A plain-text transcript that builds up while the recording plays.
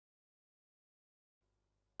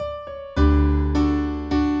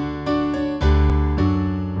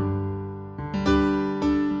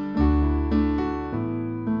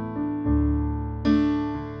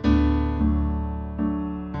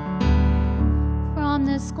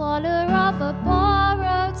from the squalor of a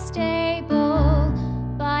borrowed stable,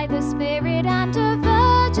 by the Spirit and a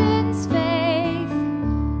virgin's faith,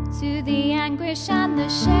 to the anguish and the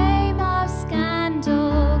shame of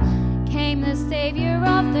scandal, came the Saviour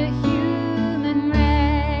of the human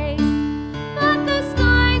race. But the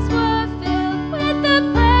skies were filled with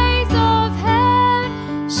the praise of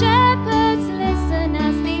heaven. Shepherds listen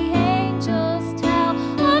as the angels tell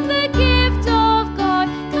of the gift of God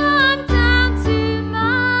come down to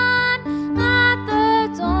man at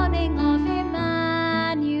the dawning of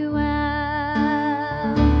Immanuel.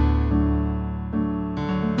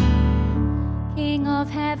 King of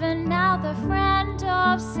heaven, now the friend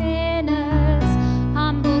of sinners,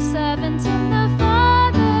 humble servant in the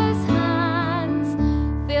Father's hands,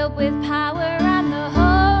 filled with power and the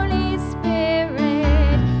Holy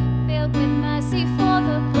Spirit, filled with mercy for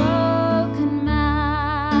the broken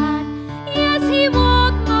man. Yes, he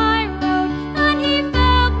walked my road and he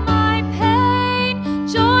felt my pain,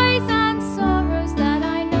 joys and sorrows that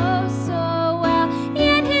I know so well.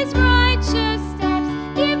 In his righteous steps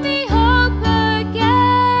give me hope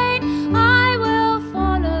again. I will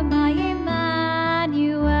follow my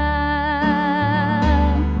Immanuel.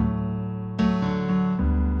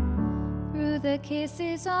 Through the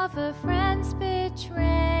kisses of a friend's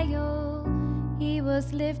betrayal, he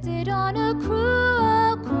was lifted on a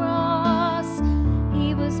cruel cross.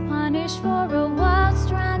 He was punished for a world's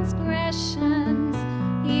transgressions.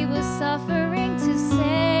 He was suffering to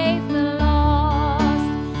save the lost.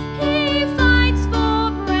 He fights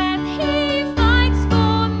for breath, he fights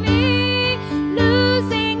for me,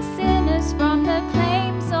 losing sinners from the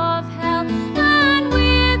claims of hell. And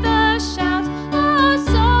with a shout, our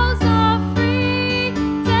souls are free,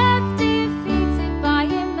 death defeated by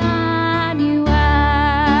Immanuel.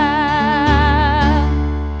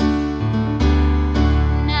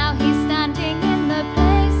 Now he's standing in the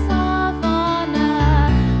place of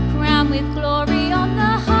honor, crowned with glory on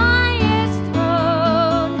the highest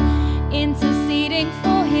throne, interceding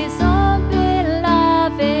for his own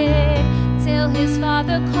beloved, till his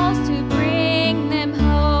Father calls to